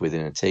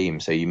within a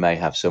team. So you may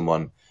have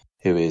someone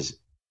who is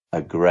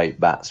a great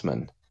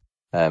batsman,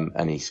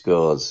 and he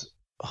scores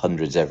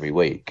hundreds every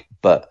week,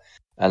 but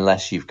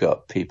unless you've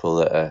got people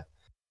that are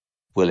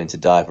willing to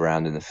dive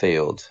around in the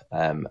field,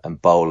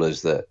 and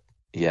bowlers that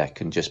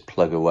can just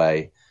plug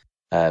away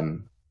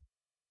and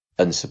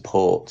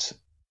support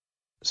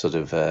sort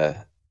of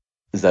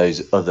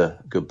those other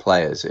good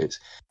players,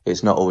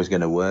 it's not always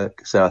going to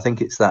work. So I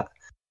think it's that,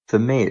 for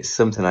me, it's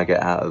something I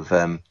get out of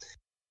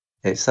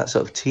it's that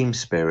sort of team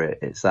spirit,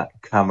 it's that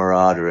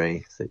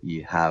camaraderie that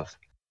you have.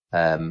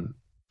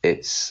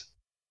 It's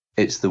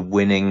it's the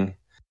winning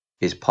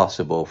is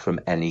possible from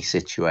any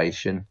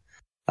situation.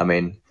 I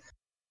mean,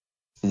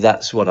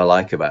 that's what I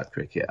like about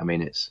cricket. I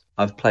mean,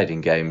 I've played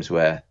in games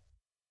where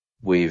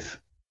we've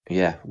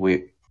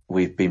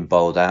been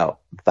bowled out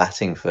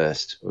batting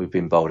first. We've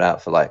been bowled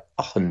out for like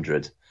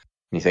 100, and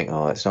you think,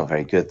 oh, it's not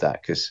very good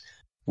that, because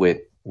we're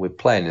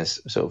playing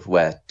as sort of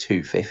where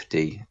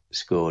 250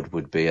 scored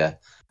would be a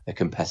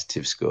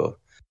competitive score.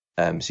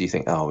 So you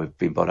think, oh, we've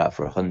been bowled out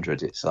for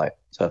 100. It's like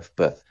tough,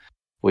 but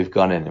we've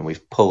gone in and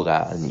we've pulled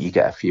out, and you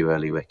get a few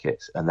early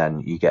wickets, and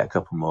then you get a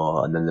couple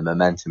more, and then the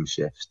momentum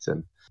shifts,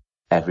 and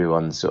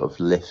everyone sort of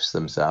lifts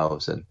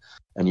themselves, and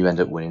you end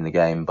up winning the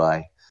game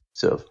by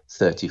sort of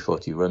 30,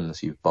 40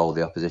 runs. You've bowled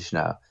the opposition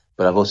out.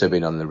 But I've also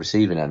been on the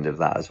receiving end of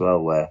that as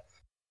well, where,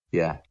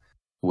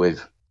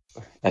 with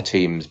a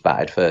team's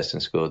batted first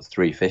and scored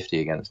 350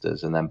 against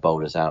us, and then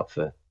bowled us out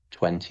for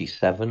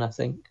 27, I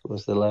think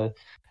was the low.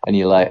 And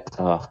you're like,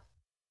 oh,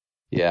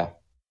 yeah.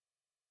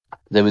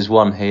 There was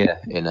one here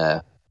in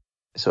the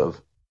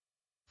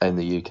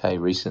UK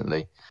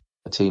recently.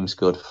 A team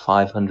scored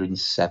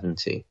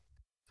 570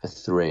 for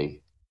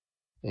 3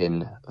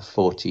 in a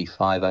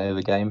 45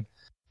 over game,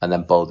 and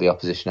then bowled the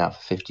opposition out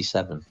for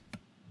 57.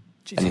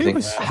 Jeez, and you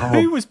think,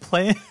 who was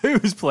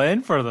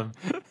playing for them?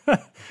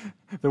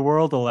 The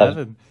World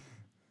 11.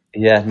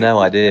 Yeah, no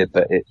idea,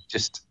 but it's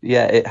just,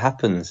 it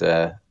happens.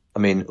 I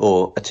mean,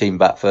 or a team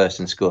bat first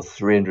and score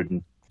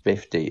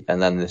 350,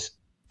 and then this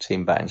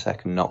team batting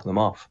second knock them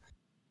off.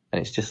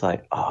 And it's just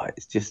like,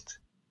 it's just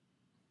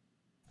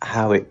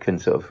how it can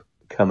sort of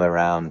come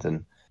around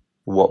and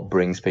what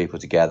brings people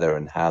together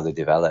and how they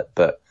develop.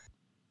 But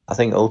I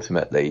think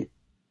ultimately,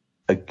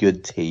 a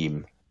good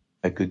team,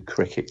 a good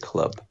cricket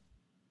club,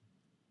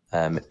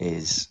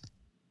 is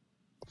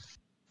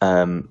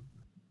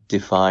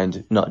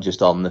defined not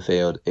just on the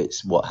field;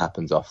 it's what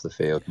happens off the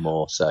field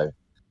more so.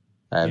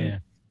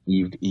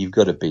 You've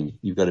got to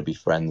be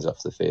friends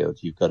off the field.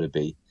 You've got to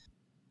be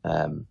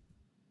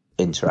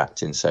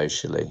interacting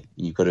socially.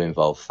 You've got to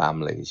involve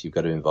families. You've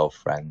got to involve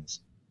friends.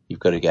 You've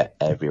got to get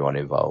everyone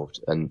involved.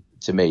 And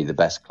to me, the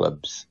best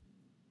clubs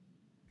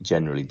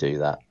generally do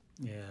that.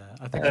 Yeah,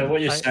 I think. So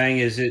what you're saying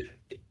is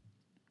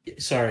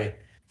Sorry.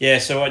 Yeah.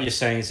 So what you're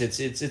saying is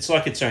it's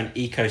like its own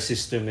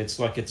ecosystem. It's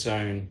like its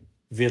own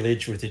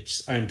village with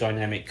its own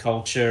dynamic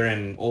culture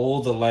and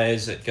all the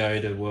layers that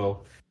go to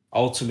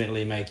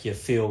ultimately make you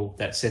feel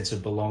that sense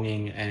of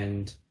belonging.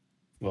 And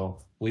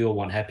we all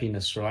want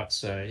happiness, right?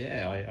 So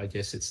I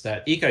guess it's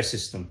that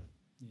ecosystem.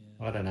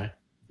 Yeah. I don't know.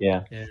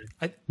 Yeah.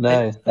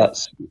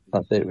 That's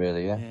it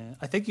really. Yeah.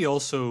 I think you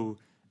also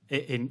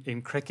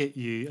in cricket,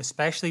 you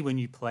especially when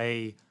you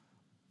play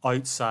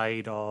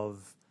outside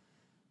of,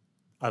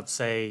 I'd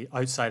say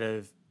outside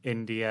of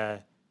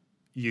India,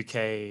 UK,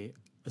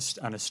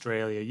 and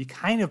Australia, you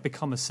kind of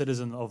become a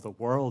citizen of the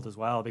world as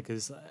well,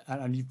 because,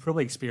 and you've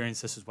probably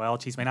experienced this as well,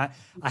 Cheese. I mean,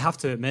 I have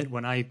to admit,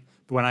 when I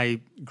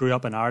grew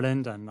up in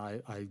Ireland and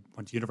I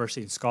went to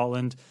university in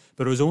Scotland,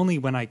 but it was only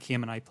when I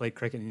came and I played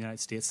cricket in the United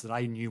States that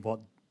I knew what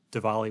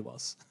Diwali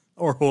was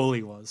or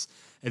Holi was.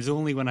 It was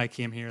only when I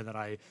came here that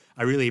I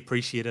really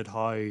appreciated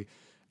how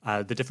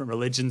the different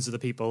religions of the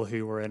people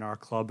who were in our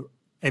club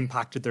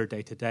impacted their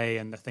day-to-day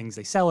and the things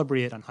they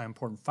celebrate and how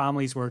important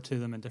families were to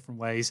them in different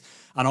ways.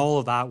 And all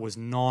of that was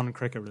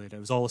non-cricket related. It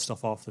was all the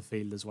stuff off the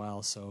field as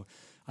well. So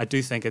I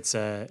do think it's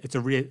a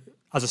real,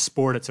 as a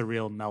sport, it's a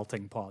real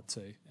melting pot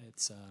too.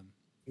 It's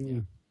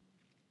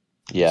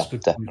yeah,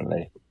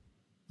 definitely.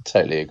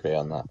 Totally agree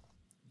on that.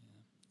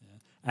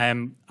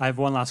 I have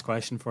one last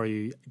question for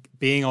you.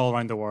 Being all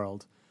around the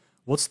world,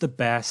 what's the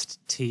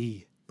best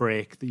tea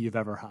break that you've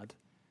ever had?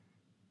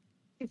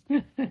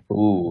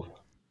 Ooh.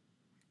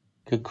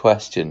 Good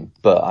question,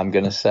 but I'm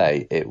going to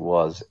say it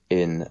was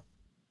in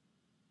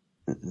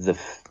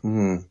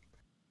the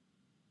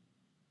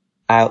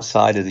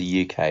outside of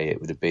the UK. It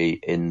would be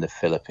in the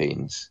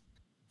Philippines,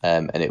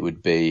 and it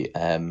would be.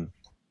 I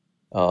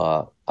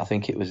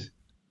think it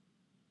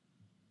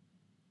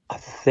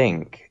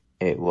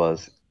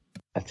was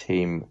a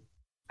team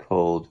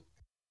called,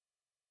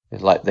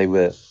 like, they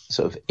were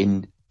sort of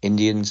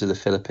Indians of the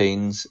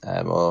Philippines,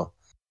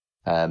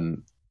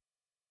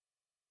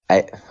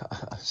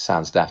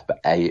 sounds daft,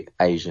 but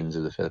Asians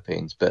of the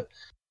Philippines. But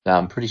now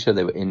I'm pretty sure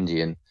they were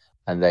Indian,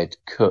 and they'd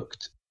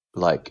cooked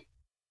like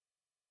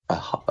a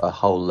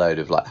whole load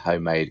of like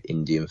homemade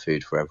Indian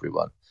food for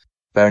everyone.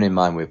 Bearing in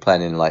mind we're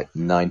playing in like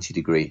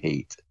 90-degree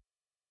heat,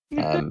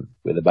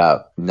 with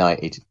about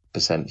 90%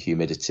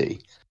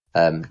 humidity,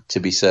 to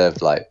be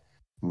served like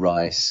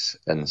rice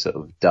and sort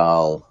of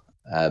dal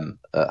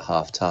at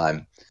half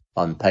time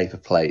on paper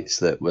plates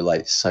that were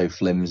like so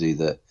flimsy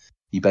that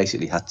you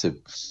basically had to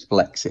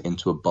flex it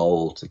into a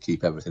bowl to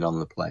keep everything on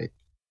the plate.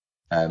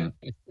 And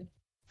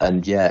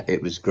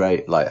it was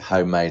great, like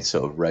homemade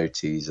sort of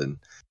rotis, and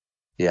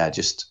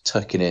just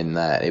tucking in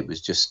there. It was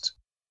just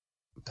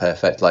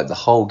perfect. Like the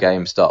whole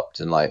game stopped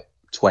and like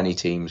 20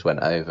 teams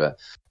went over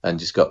and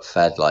just got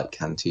fed like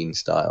canteen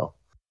style.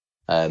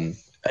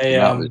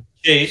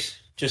 Geez,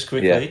 just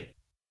quickly,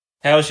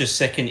 how was your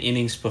second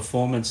innings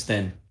performance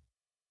then?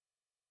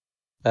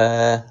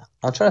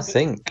 I'm trying to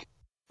think.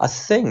 I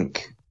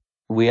think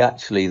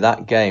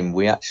that game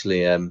we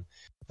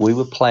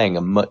were playing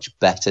a much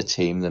better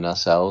team than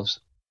ourselves,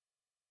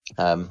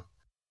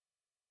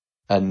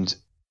 and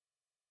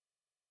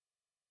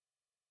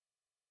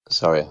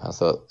sorry, I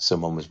thought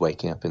someone was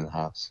waking up in the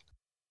house.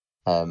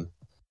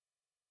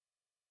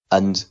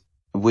 And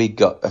we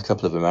got a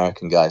couple of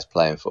American guys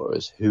playing for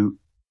us who,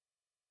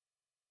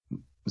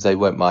 they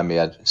won't mind me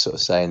sort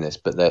of saying this,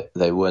 but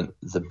they weren't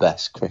the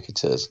best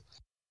cricketers.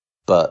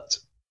 But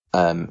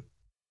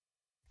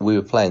we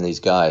were playing these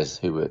guys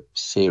who were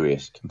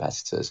serious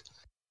competitors,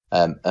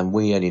 and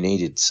we only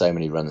needed so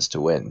many runs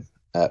to win.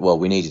 Well,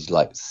 we needed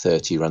like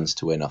 30 runs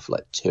to win off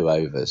like 2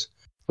 overs,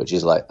 which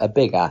is like a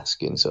big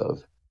ask in sort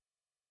of,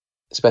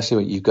 especially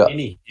when you've got in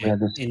any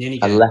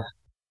a game.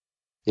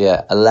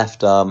 a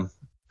left arm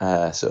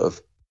sort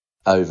of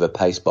over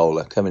pace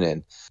bowler coming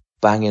in,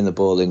 banging the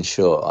ball in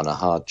short on a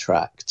hard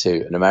track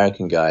to an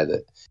American guy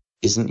that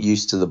isn't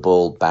used to the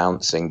ball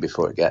bouncing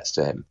before it gets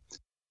to him.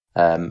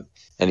 And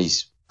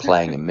he's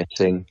playing and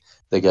missing.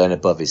 They're going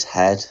above his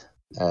head.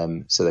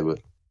 So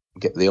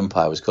the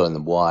umpire was calling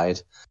them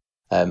wide.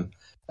 And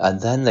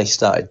then they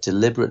started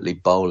deliberately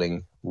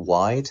bowling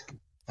wide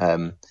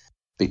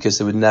because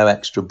there were no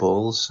extra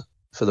balls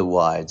for the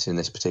wides in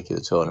this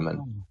particular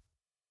tournament.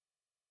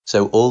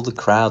 So all the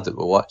crowd that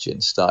were watching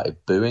started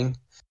booing,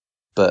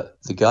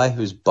 but the guy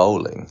who was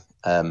bowling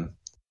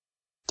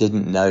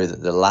didn't know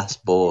that the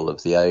last ball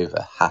of the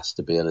over has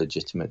to be a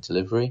legitimate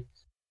delivery.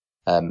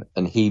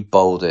 And he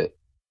bowled it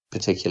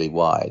particularly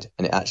wide,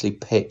 and it actually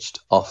pitched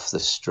off the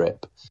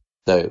strip,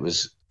 though it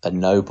was a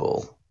no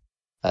ball.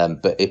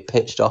 But it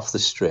pitched off the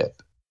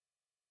strip.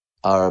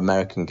 Our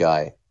American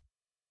guy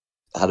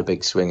had a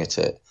big swing at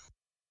it.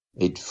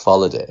 He'd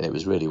followed it, and it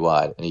was really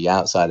wide, and he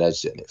outside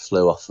edged it, and it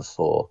flew off the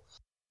 4.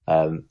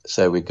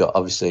 So we got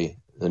obviously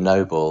the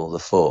no ball, the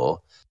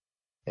 4.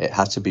 It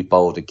had to be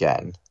bowled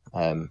again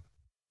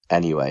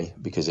anyway,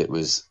 because it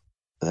was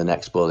the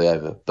next ball the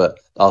over. But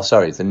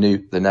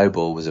the no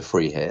ball was a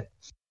free hit.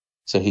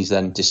 So he's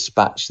then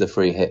dispatched the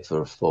free hit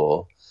for a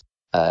 4.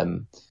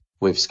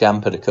 We've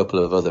scampered a couple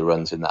of other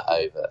runs in that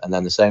over, and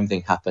then the same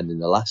thing happened in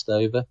the last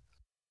over,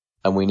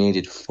 and we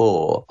needed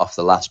 4 off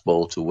the last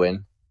ball to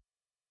win.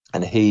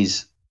 And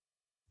he's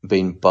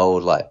been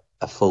bowled like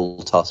a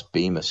full toss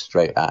beamer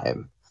straight at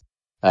him,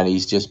 and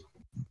he's used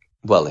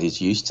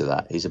to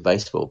that. He's a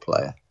baseball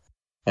player,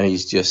 and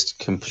he's just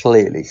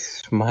completely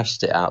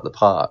smashed it out the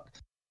park.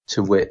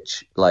 To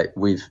which, like,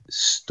 we've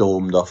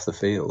stormed off the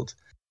field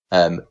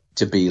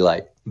to be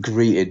like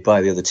greeted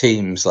by the other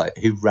teams, like,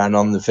 who ran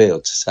on the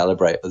field to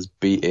celebrate us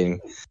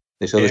beating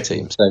this other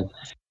team. So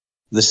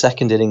the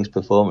second innings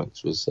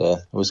performance was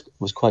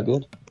quite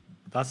good.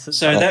 That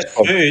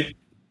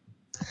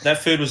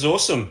food was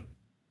awesome.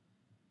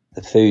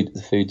 The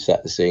food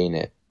set the scene.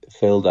 It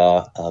filled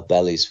our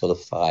bellies full of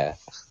fire.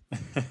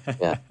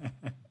 Yeah.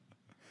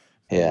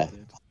 Yeah.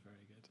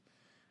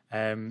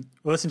 Very good.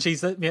 Well, listen,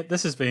 Cheese,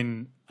 this has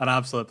been an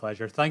absolute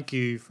pleasure. Thank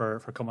you for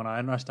coming on. I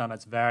understand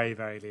it's very,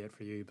 very late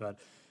for you, but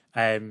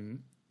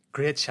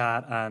great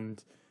chat.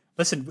 And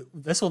listen,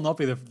 this will not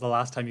be the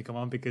last time you come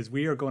on, because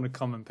we are going to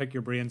come and pick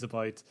your brains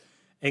about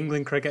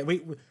England cricket.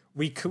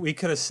 We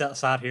could have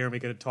sat here and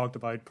we could have talked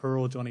about poor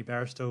old Johnny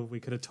Bairstow.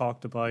 We could have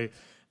talked about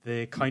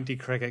the county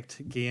cricket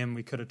game.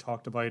 We could have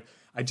talked about,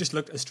 I just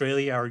looked,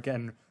 Australia are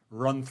getting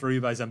run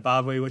through by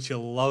Zimbabwe, which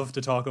you'll love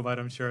to talk about,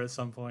 I'm sure, at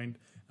some point.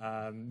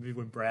 Maybe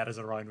when Brett is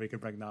around, we could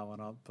bring that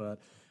one up. But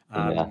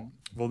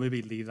we'll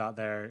maybe leave that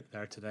there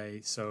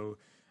today. So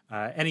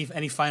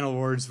any final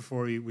words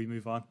before we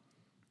move on?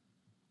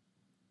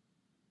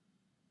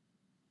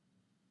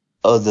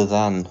 Other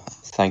than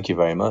thank you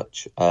very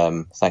much.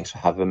 Thanks for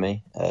having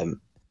me.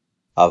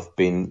 I've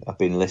been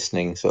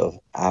listening sort of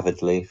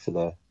avidly for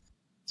the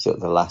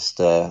last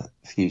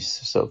few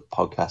sort of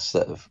podcasts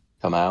that have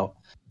come out,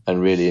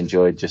 and really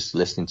enjoyed just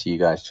listening to you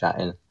guys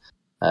chatting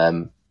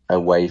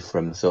away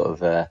from sort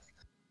of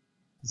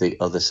the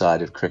other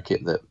side of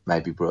cricket that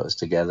maybe brought us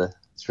together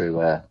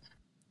through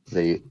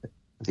the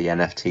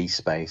NFT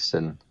space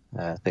and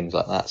things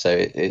like that. So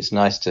it's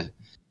nice to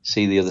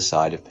see the other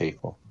side of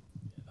people.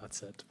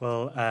 That's it.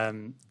 Well,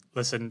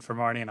 listen, for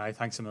Marnie and I,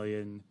 thanks a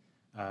million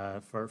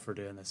for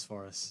doing this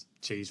for us.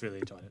 Cheese, really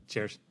enjoyed it.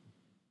 Cheers.